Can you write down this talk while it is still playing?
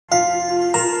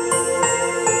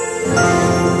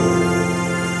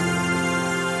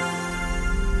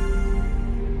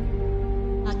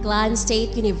Aklan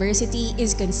State University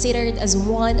is considered as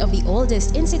one of the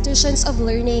oldest institutions of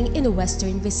learning in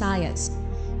Western Visayas.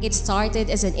 It started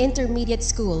as an intermediate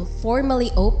school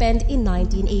formally opened in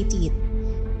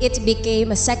 1918. It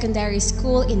became a secondary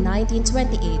school in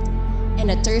 1928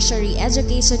 and a tertiary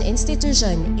education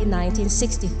institution in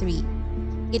 1963.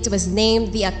 It was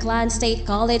named the Aklan State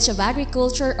College of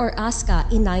Agriculture or ASCA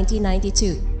in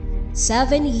 1992.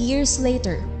 7 years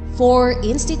later, 4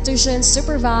 institutions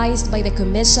supervised by the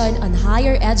Commission on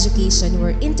Higher Education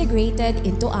were integrated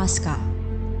into ASCA.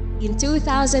 In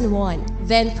 2001,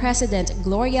 then-President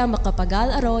Gloria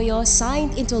Macapagal Arroyo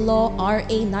signed into law RA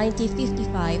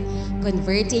 9055,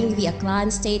 converting the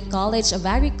Aklan State College of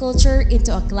Agriculture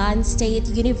into Aklan State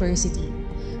University.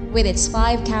 With its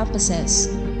 5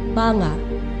 campuses, Banga,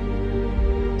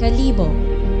 Kalibo,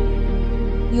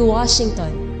 New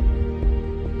Washington,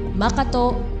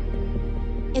 Makato,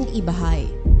 and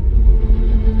Ibahay.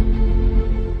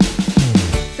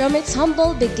 From its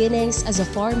humble beginnings as a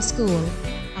farm school,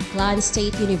 Aklan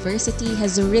State University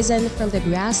has risen from the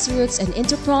grassroots and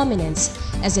into prominence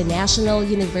as a national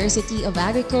university of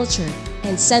agriculture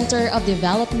and center of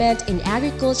development in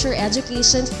agriculture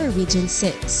education for Region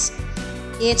 6.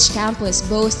 Each campus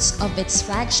boasts of its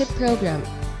flagship program: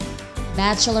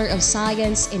 Bachelor of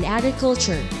Science in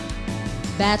Agriculture,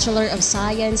 Bachelor of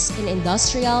Science in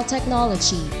Industrial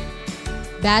Technology,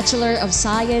 Bachelor of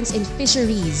Science in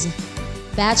Fisheries,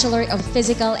 Bachelor of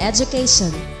Physical Education,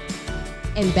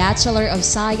 and Bachelor of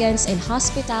Science in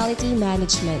Hospitality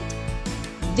Management.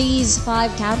 These 5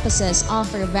 campuses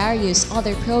offer various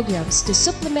other programs to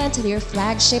supplement their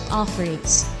flagship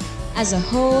offerings. As a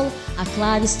whole,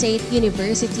 Aklan State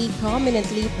University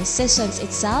prominently positions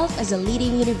itself as a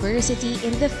leading university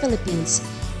in the Philippines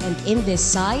and in this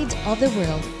side of the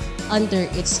world, under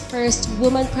its first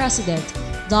woman president,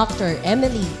 Dr.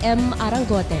 Emily M.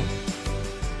 Arangote.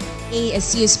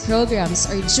 ASU's programs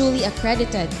are duly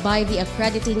accredited by the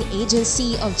Accrediting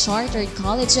Agency of Chartered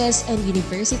Colleges and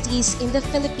Universities in the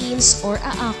Philippines, or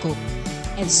AACO,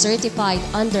 and certified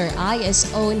under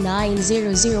ISO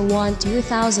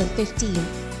 9001:2015,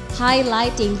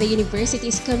 highlighting the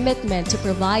university's commitment to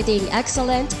providing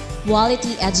excellent,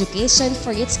 quality education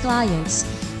for its clients,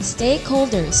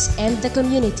 stakeholders, and the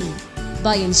community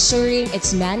by ensuring its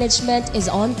management is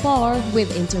on par with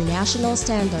international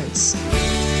standards.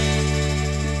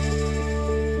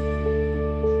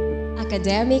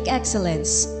 Academic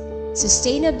excellence,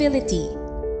 sustainability,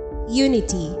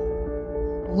 unity.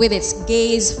 With its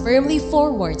gaze firmly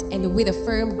forward and with a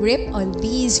firm grip on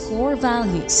these core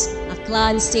values,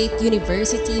 Aklan State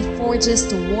University forges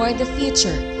toward the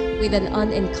future with an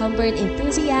unencumbered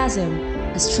enthusiasm,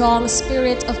 a strong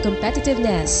spirit of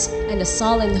competitiveness, and a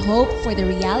solid hope for the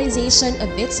realization of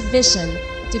its vision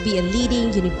to be a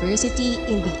leading university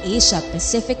in the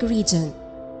Asia-Pacific region.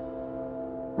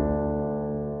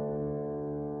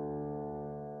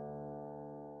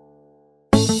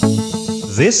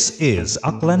 This is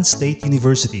Aklan State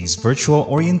University's virtual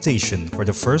orientation for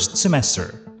the first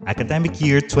semester, academic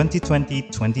year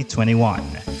 2020-2021.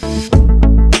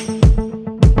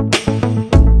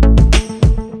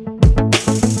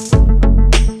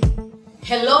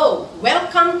 Hello!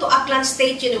 Welcome to Aklan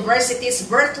State University's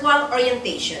virtual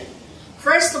orientation.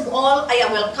 First of all, I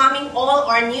am welcoming all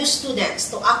our new students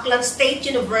to Aklan State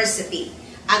University,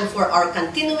 and for our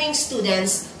continuing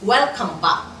students, welcome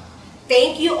back.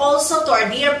 Thank you also to our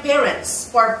dear parents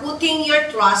for putting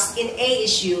your trust in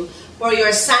ASU for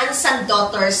your sons and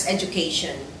daughters'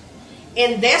 education.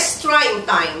 In these trying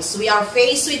times, we are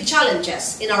faced with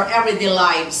challenges in our everyday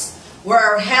lives where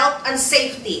our health and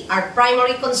safety are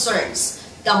primary concerns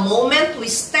the moment we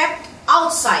step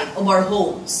outside of our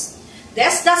homes.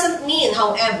 This doesn't mean,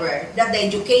 however, that the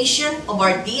education of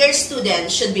our dear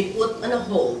students should be put on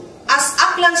hold. As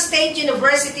Aklan State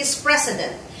University's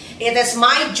president, it is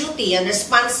my duty and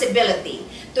responsibility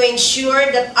to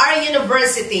ensure that our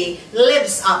university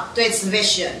lives up to its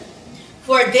vision.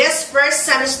 For this first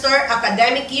semester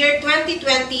academic year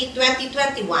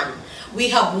 2020-2021, we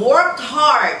have worked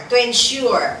hard to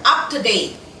ensure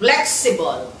up-to-date,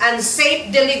 flexible, and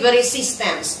safe delivery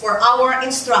systems for our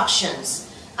instructions,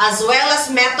 as well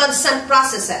as methods and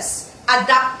processes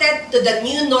adapted to the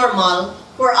new normal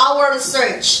for our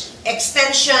research,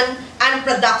 extension, and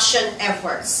production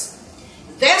efforts.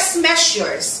 These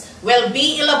measures will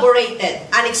be elaborated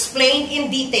and explained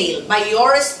in detail by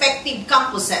your respective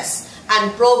campuses and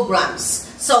programs,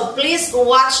 so please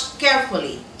watch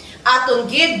carefully. Aton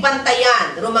gid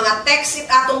bantayan ro mga text it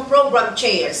atong program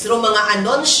chairs ro mga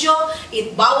anunsyo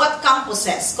it bawat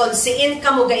campuses kung siin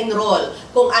ka mo ga-enroll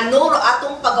kung ano ro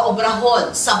atong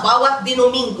pag-aobrahon sa bawat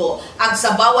dinomingo ag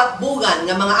sa bawat bugan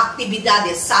nga mga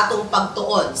aktibidades sa atong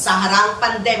pagtuon sa harang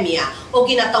pandemya o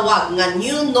ginatawag nga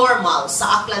new normal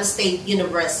sa Aklan State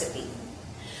University.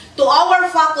 To our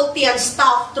faculty and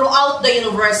staff throughout the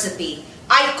university,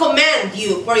 I commend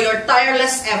you for your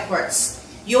tireless efforts.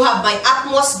 You have my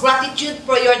utmost gratitude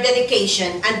for your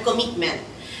dedication and commitment.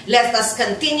 Let us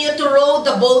continue to row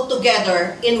the boat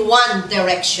together in one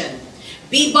direction.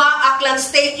 Viva Aklan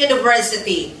State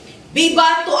University!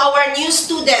 Viva to our new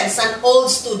students and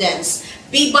old students!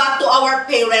 Viva to our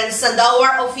parents and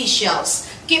our officials!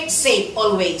 Keep safe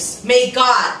always. May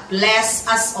God bless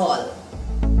us all.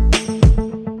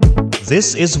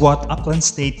 This is what Aklan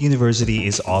State University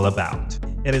is all about.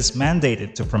 It is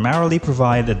mandated to primarily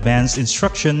provide advanced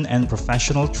instruction and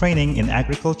professional training in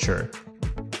agriculture,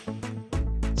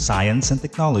 science and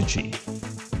technology,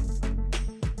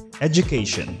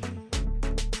 education,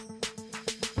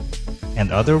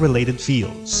 and other related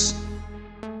fields.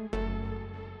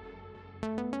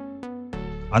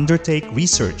 Undertake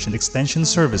research and extension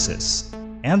services,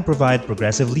 and provide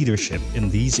progressive leadership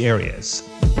in these areas.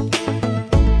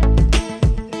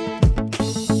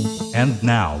 And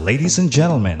now, ladies and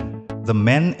gentlemen, the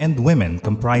men and women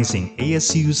comprising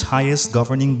ASU's highest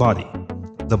governing body,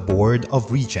 the Board of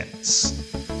Regents.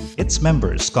 Its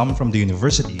members come from the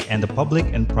university and the public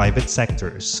and private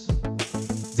sectors.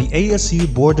 The ASU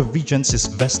Board of Regents is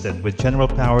vested with general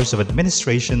powers of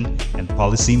administration and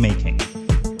policy making.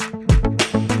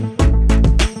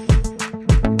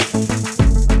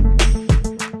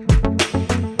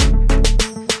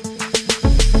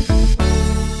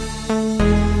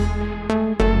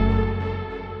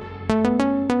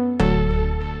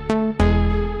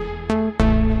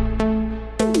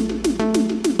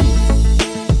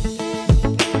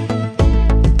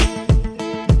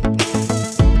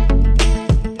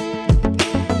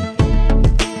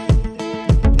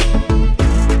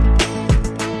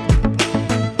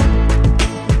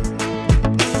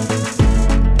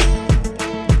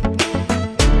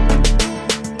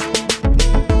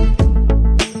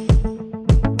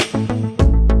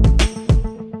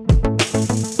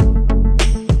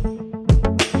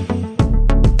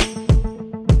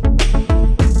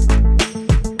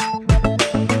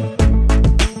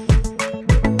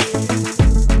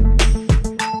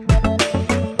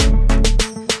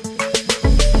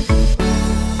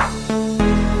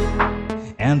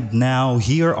 And now,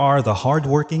 here are the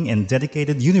hardworking and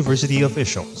dedicated university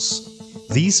officials.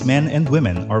 These men and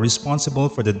women are responsible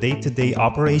for the day-to-day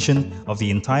operation of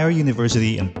the entire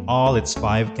university and all its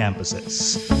 5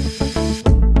 campuses.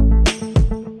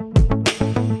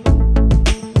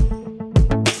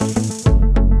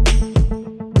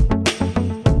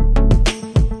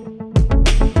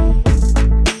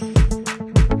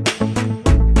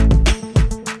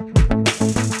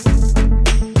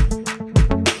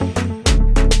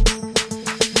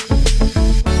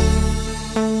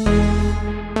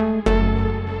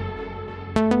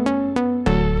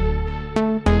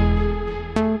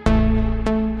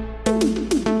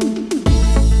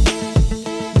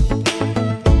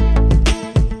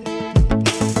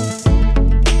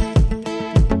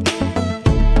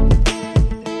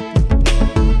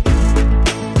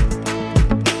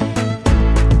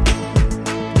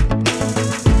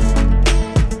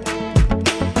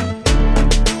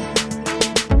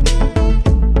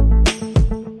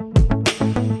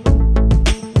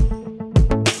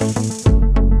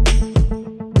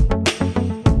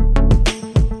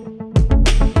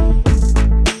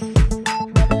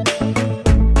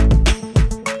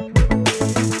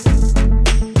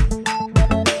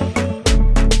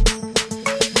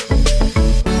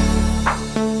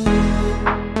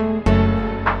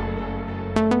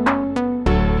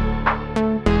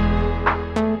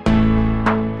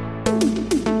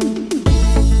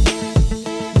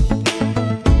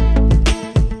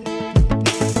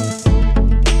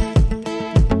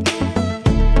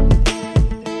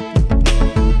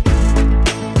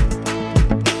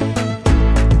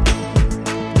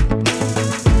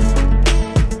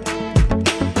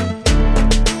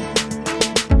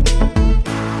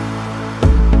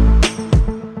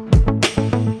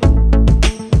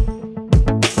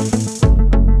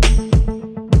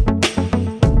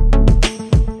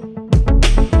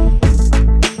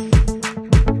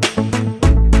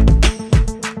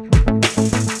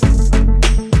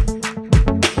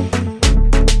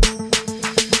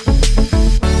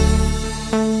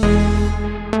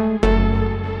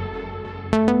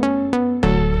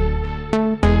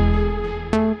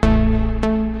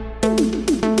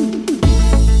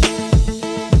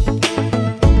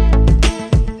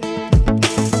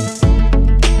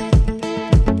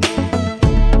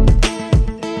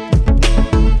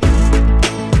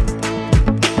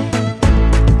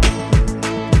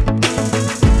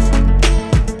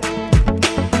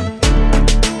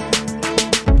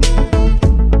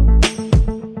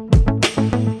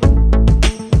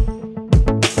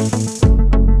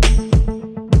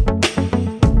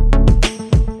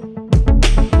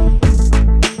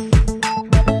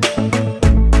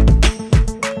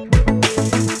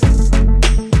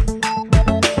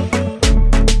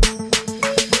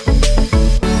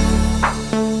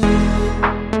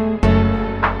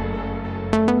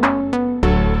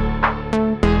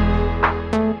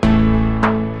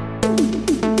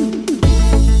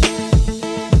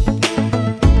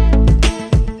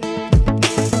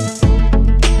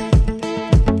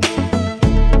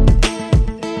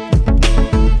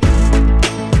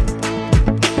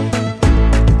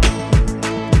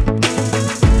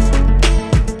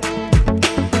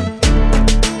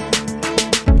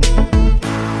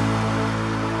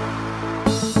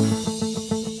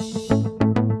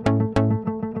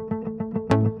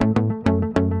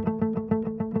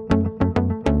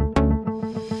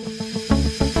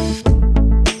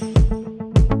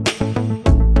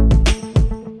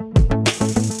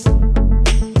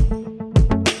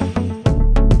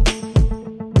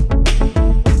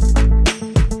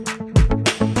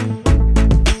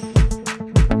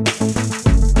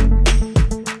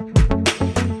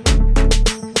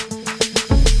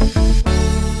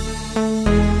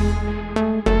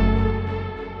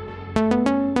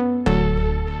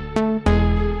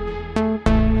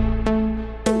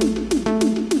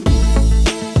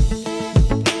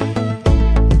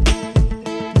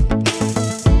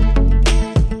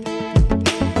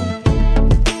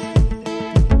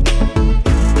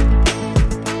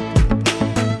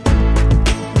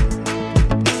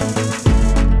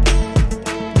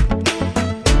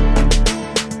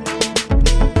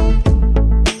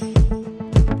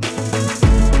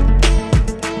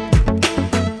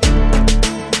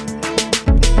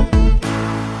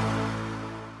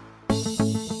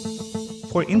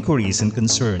 inquiries and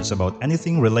concerns about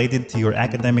anything related to your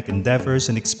academic endeavors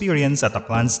and experience at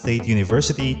Aklan State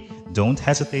University, don't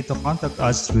hesitate to contact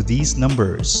us through these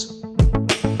numbers.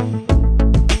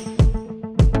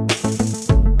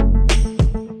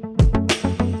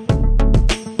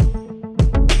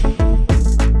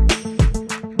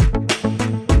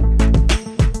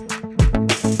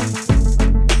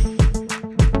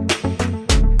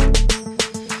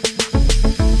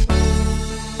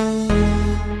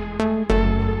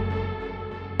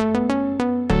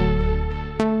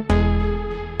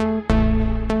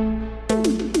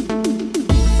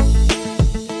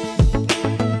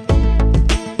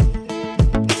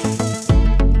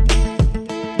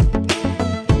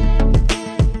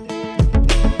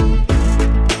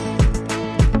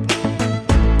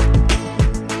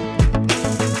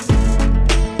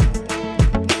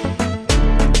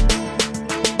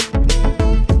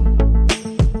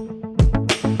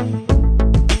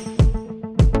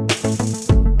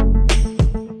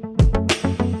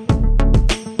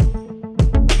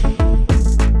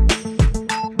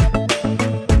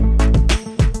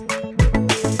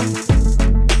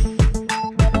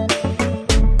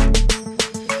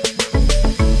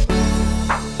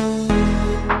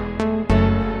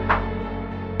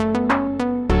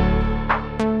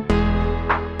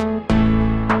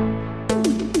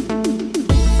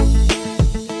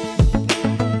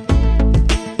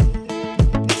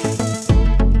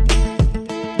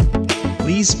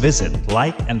 Please visit,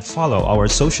 like, and follow our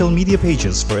social media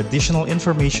pages for additional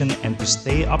information and to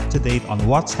stay up to date on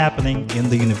what's happening in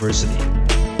the university.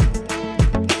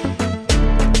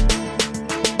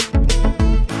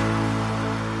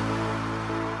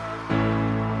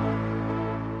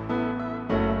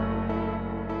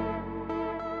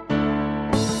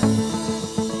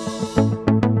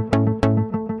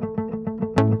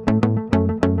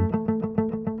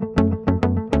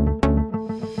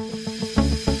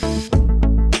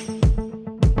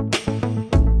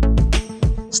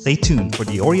 Stay tuned for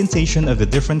the orientation of the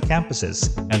different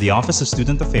campuses and the Office of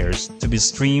Student Affairs to be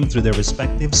streamed through their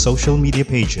respective social media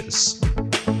pages.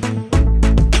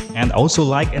 And also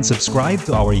like and subscribe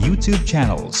to our YouTube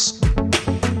channels.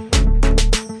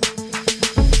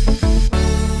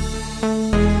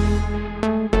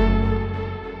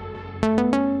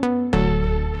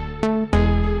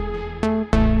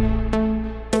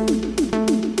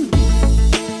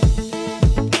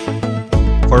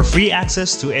 For free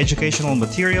access to educational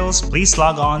materials, please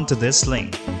log on to this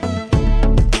link.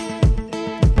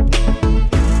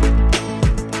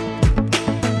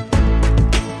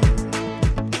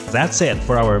 That's it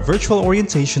for our virtual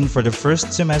orientation for the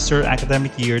first semester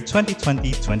academic year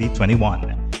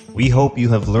 2020-2021. We hope you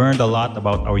have learned a lot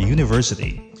about our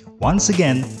university. Once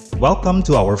again, welcome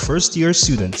to our first-year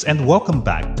students and welcome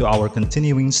back to our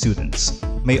continuing students.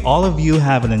 May all of you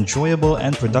have an enjoyable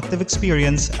and productive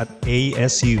experience at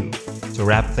ASU. To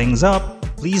wrap things up,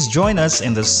 please join us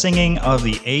in the singing of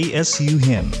the ASU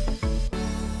hymn.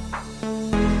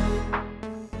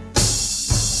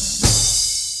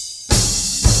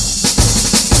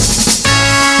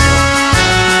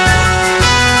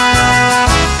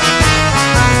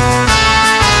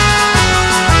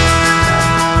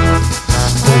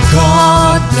 Oh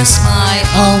God, bless my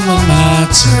alma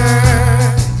mater,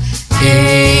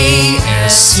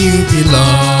 ASU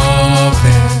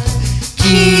beloved.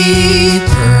 Keep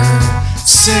her,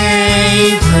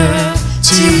 save her,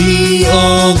 to thee,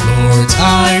 O Lord,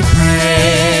 I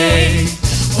pray.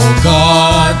 Oh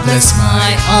God, bless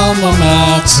my alma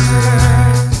mater,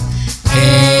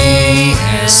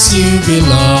 ASU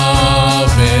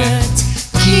beloved.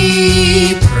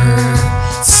 Keep her,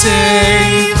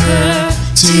 save her,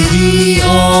 to thee,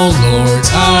 O Lord,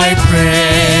 I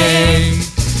pray.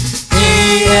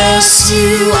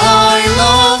 ASU, I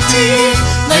love thee,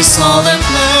 thy solemn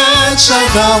pledge I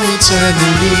vow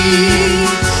eternally.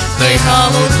 Thy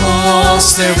hallowed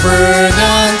halls, their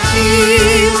verdant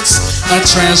fields, are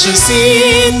treasures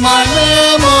in my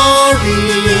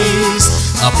memories.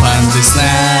 Upon this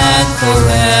land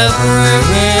forever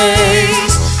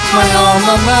raise my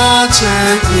alma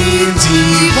mater, green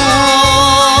divine.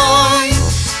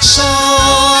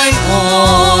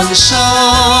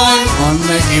 Shine on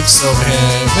the hips of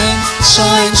heaven,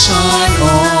 shine, shine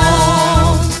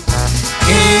on.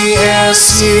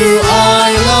 ASU,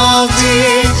 I love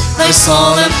thee, thy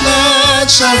solemn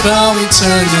pledge I vow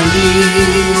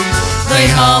eternally. Thy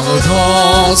hallowed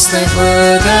halls, thy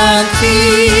verdant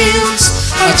fields,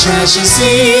 are treasures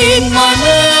in my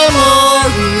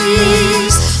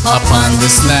memories. Upon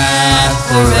this land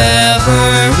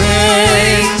forever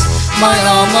reigns my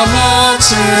alma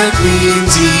mater, green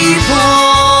divine.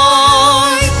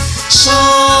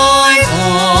 Shine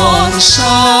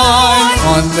shine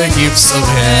on the gifts of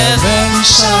heaven.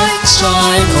 Shine,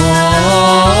 shine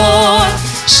on.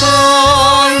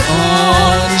 Shine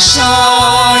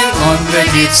on the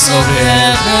gifts of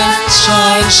heaven.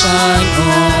 Shine, shine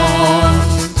on.